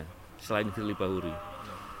KPK lainnya selain Firly Bahuri.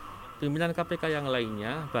 Pimpinan KPK yang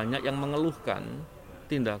lainnya banyak yang mengeluhkan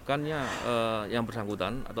tindakannya yang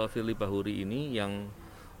bersangkutan atau Firly Bahuri ini yang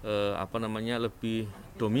lebih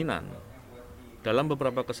dominan. Dalam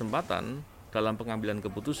beberapa kesempatan dalam pengambilan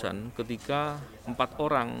keputusan ketika 4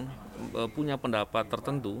 orang punya pendapat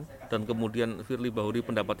tertentu dan kemudian Firly Bahuri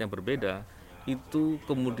pendapatnya berbeda, itu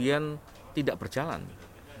kemudian tidak berjalan.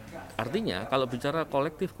 Artinya kalau bicara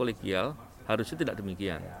kolektif kolegial harusnya tidak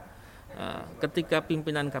demikian. Ketika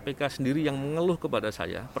pimpinan KPK sendiri yang mengeluh kepada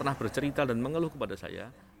saya, pernah bercerita dan mengeluh kepada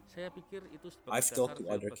saya pikir itu sebagai I've talked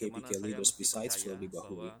to other KPK leaders besides Firly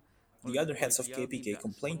Bahuri. The other heads of KPK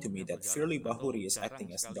complained to me that Firly Bahuri is acting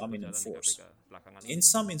as the dominant force. In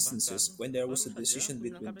some instances, when there was a decision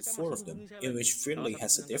between the 4 of them, in which Firly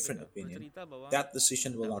has a different opinion, that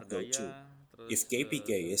decision will not go through. If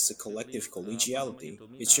KPK is a collective collegiality,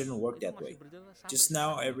 it shouldn't work that way. Just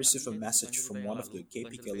now, I received a message from one of the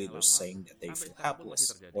KPK leaders saying that they feel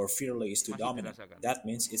helpless, or Firly is too dominant. That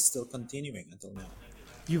means it's still continuing until now.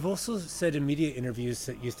 You've also said in media interviews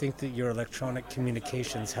that you think that your electronic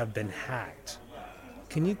communications have been hacked.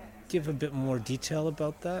 Can you give a bit more detail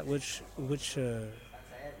about that? What's your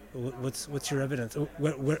evidence?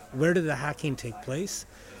 Where did the hacking take place,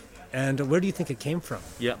 and where do you think it came from?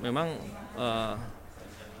 Ya, memang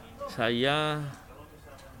saya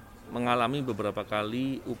mengalami beberapa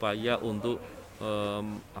kali upaya untuk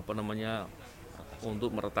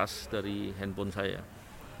untuk meretas dari handphone saya.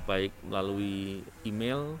 Baik melalui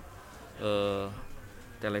email,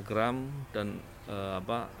 Telegram, dan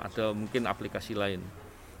ada mungkin aplikasi lain.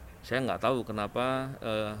 Saya nggak tahu kenapa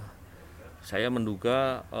saya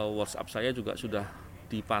menduga WhatsApp saya juga sudah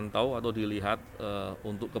dipantau atau dilihat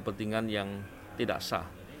untuk kepentingan yang tidak sah.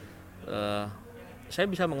 Saya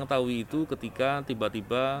bisa mengetahui itu ketika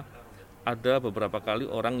tiba-tiba ada beberapa kali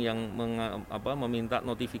orang yang meminta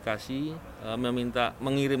notifikasi,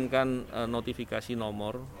 mengirimkan notifikasi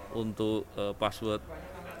nomor untuk password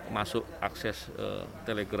masuk akses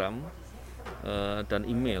Telegram dan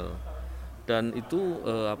email, dan itu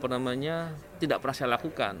tidak pernah saya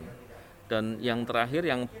lakukan. Dan yang terakhir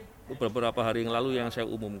yang beberapa hari yang lalu yang saya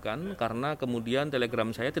umumkan, karena kemudian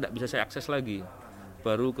Telegram saya tidak bisa saya akses lagi.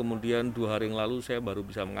 Baru kemudian 2 hari yang lalu saya baru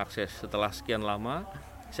bisa mengakses. Setelah sekian lama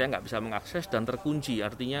saya nggak bisa mengakses dan terkunci,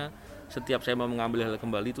 artinya setiap saya mau mengambil hal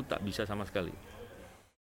kembali itu tak bisa sama sekali.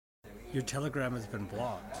 Your Telegram has been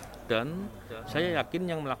blocked. Dan saya yakin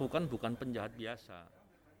yang melakukan bukan penjahat biasa.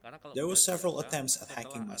 There were several attempts at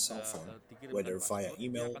hacking my cell phone, whether via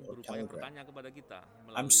email or Telegram.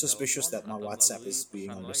 I'm suspicious that my WhatsApp is being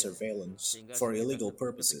under surveillance for illegal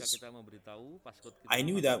purposes. I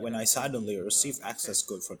knew that when I suddenly received access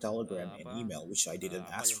code for Telegram and email, which I didn't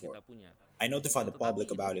ask for. I notified the public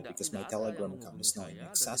about it because my Telegram account is now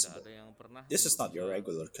inaccessible. This is not your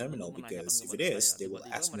regular criminal because if it is, they will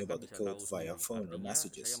ask me about the code via phone or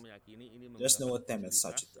messages. There's no attempt at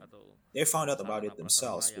such a thing. They found out about it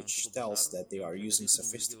themselves, which tells that they are using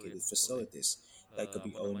sophisticated facilities that could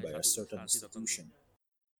be owned by a certain institution.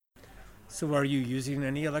 So are you using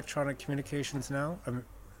any electronic communications now?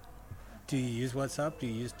 Do you use WhatsApp? Do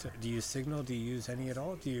you use Signal? Do you use any at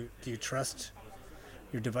all? Do you trust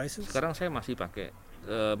your devices? Sekarang saya masih pakai.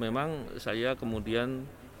 Memang saya kemudian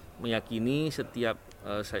meyakini setiap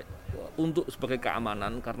saya untuk sebagai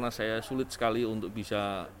keamanan karena saya sulit sekali untuk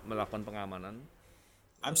bisa melakukan pengamanan.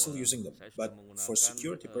 I'm still using them, but for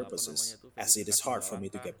security purposes, as it is hard for me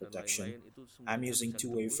to get protection, I'm using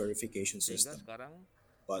two-way verification system.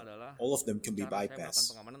 But all of them can be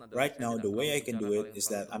bypassed. Right now, the way I can do it is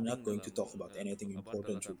that I'm not going to talk about anything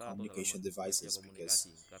important through communication devices because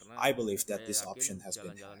I believe that this option has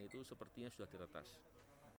been hacked.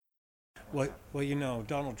 Well, you know,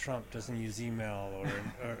 Donald Trump doesn't use email,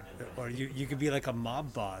 or you could be like a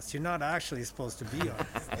mob boss. You're not actually supposed to be on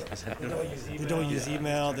it. They don't use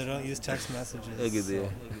email. They don't use text messages. Gitu ya.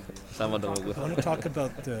 Sama dong gue. I want to talk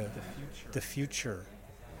about the future.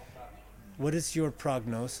 What is your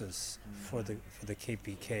prognosis for the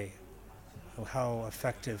KPK? How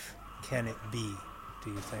effective can it be,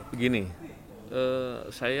 do you think? Begini,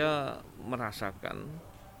 saya merasakan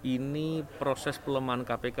ini proses pelemahan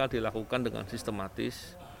KPK dilakukan dengan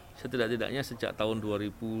sistematis setidak-tidaknya sejak tahun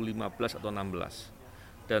 2015 atau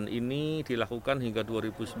 16. Dan ini dilakukan hingga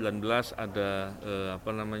 2019 ada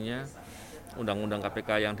undang-undang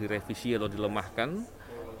KPK yang direvisi atau dilemahkan.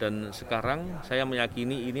 Dan sekarang saya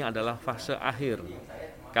meyakini ini adalah fase akhir.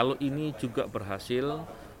 Kalau ini juga berhasil,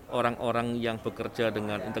 orang-orang yang bekerja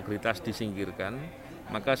dengan integritas disingkirkan,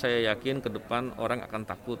 maka saya yakin ke depan orang akan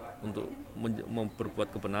takut untuk berbuat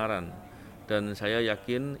kebenaran. Dan saya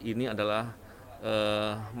yakin ini adalah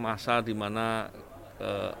masa di mana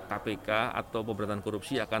KPK atau pemberantasan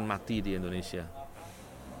korupsi akan mati di Indonesia.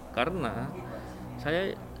 Karena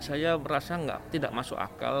saya merasa tidak masuk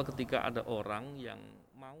akal ketika ada orang yang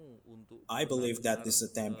I believe that this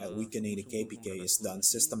attempt at weakening the KPK is done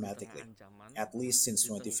systematically, at least since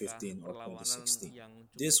 2015 or 2016.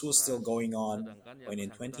 This was still going on when in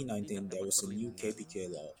 2019 there was a new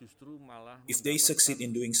KPK law. If they succeed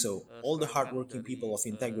in doing so, all the hardworking people of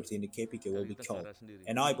integrity in the KPK will be killed,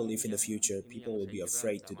 and I believe in the future people will be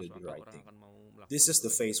afraid to do the right thing. This is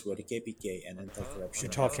the phase where the KPK and anti-corruption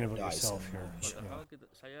You're talking about dies yourself here.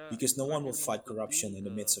 because no one will fight corruption in the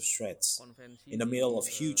midst of threats, in the middle of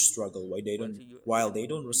huge struggle while they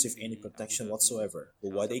don't receive any protection whatsoever,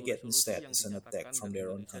 but what they get instead is an attack from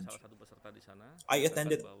their own country. I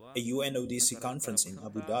attended a UNODC conference in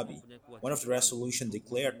Abu Dhabi. One of the resolutions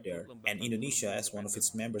declared there, and Indonesia as one of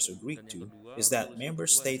its members agreed to, is that member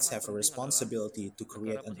states have a responsibility to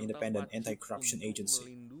create an independent anti-corruption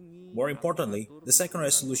agency. More importantly, the second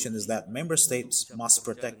resolution is that member states must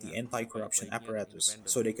protect the anti-corruption apparatus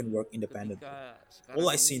so they can work independently. All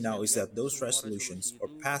I see now is that those resolutions, or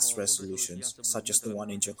past resolutions, such as the one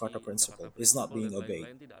in Jakarta Principle, is not being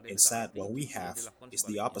obeyed. Instead, what we have is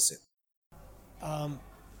the opposite.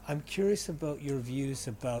 I'm curious about your views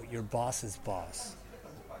about your boss's boss,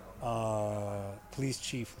 Police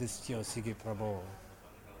Chief Listio Sigit Prabowo.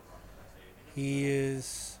 He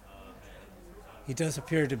does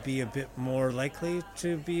appear to be a bit more likely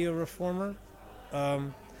to be a reformer.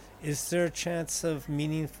 Is there a chance of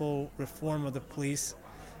meaningful reform of the police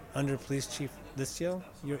under Police Chief Listio?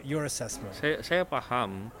 Your assessment. Saya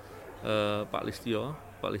paham Pak Listio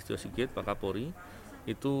Sigit, Pak Kapolri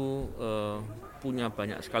itu punya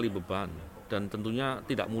banyak sekali beban dan tentunya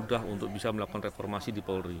tidak mudah untuk bisa melakukan reformasi di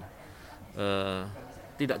Polri.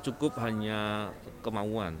 Tidak cukup hanya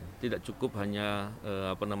kemauan, tidak cukup hanya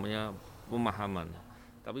pemahaman,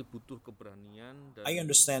 tapi butuh keberanian. I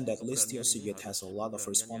understand that Listio Sigit has a lot of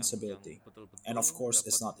responsibility, and of course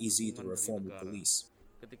it's not easy to reform the police.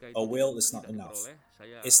 A will is not enough.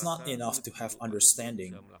 It's not enough to have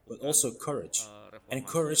understanding, but also courage, and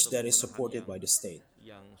courage that is supported by the state.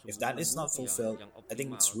 If that is not fulfilled, I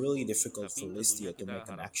think it's really difficult for Listio to make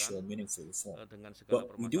an actual meaningful reform.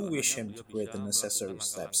 But we do wish him to create the necessary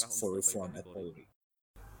steps for reform at Polri.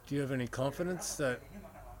 Do you have any confidence that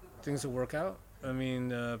things will work out? I mean,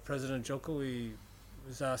 President Jokowi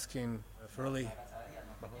was asking Firly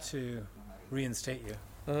to reinstate you.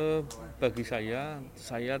 Bagi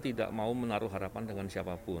saya tidak mau menaruh harapan dengan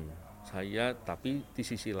siapapun. Tapi di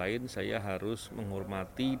sisi lain saya harus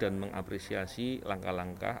menghormati dan mengapresiasi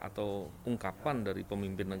langkah-langkah atau ungkapan dari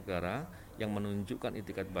pemimpin negara yang menunjukkan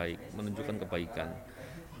itikat baik, menunjukkan kebaikan.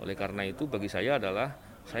 Oleh karena itu bagi saya adalah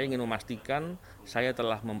saya ingin memastikan saya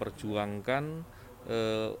telah memperjuangkan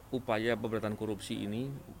upaya pemberantasan korupsi ini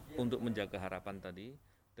untuk menjaga harapan tadi.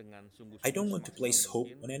 I don't want to place hope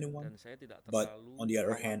on anyone, but on the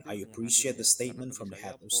other hand, I appreciate the statement from the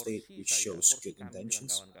head of state which shows good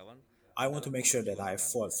intentions. I want to make sure that I have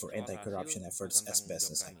fought for anti-corruption efforts as best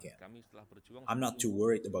as I can. I'm not too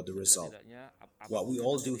worried about the result. What we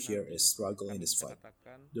all do here is struggle in this fight.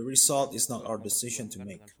 The result is not our decision to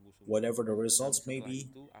make. Whatever the results may be,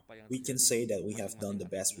 we can say that we have done the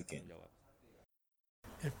best we can.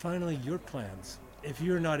 And finally, your plans. If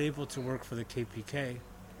you're not able to work for the KPK,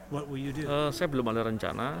 what will you do? Saya belum ada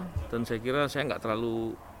rencana dan saya kira saya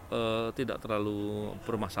tidak terlalu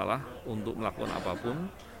bermasalah untuk melakukan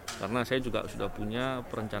apapun karena saya juga sudah punya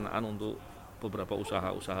perencanaan untuk beberapa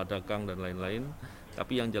usaha dagang dan lain-lain.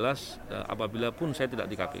 Tapi yang jelas apabila pun saya tidak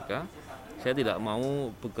di KPK, saya tidak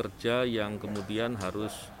mau bekerja yang kemudian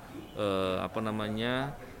harus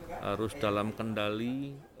harus dalam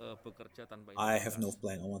kendali bekerja tanpa. I have no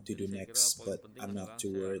plan on what to do next, but I'm not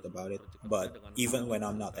too worried about it. But even when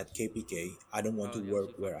I'm not at KPK, I don't want to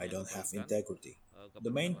work where I don't have integrity.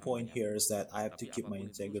 The main point here is that I have to keep my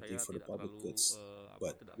integrity for the public goods.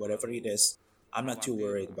 But whatever it is, I'm not too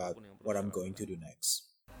worried about what I'm going to do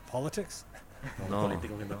next. Politics? No.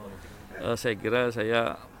 Saya kira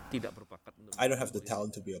saya tidak berbakat. I don't have the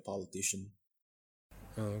talent to be a politician.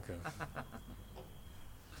 Oh, okay.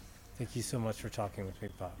 Thank you so much for talking with me,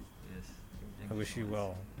 Pak. Yes. I wish you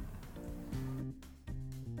well.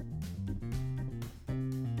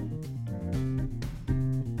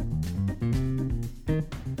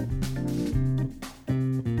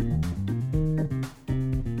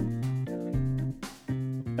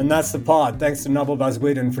 And that's the pod. Thanks to Nabil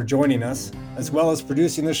Baswedan for joining us. As well as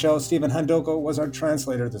producing the show, Stephen Handoko was our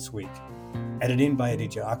translator this week. Editing by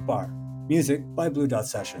Aditya Akbar. Music by Blue Dot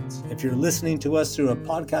Sessions. If you're listening to us through a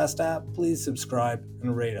podcast app, please subscribe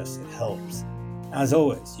and rate us. It helps. As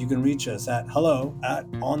always, you can reach us at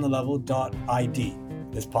hello@onthelevel.id.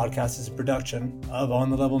 This podcast is a production of On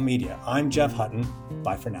the Level Media. I'm Jeff Hutton.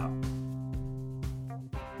 Bye for now.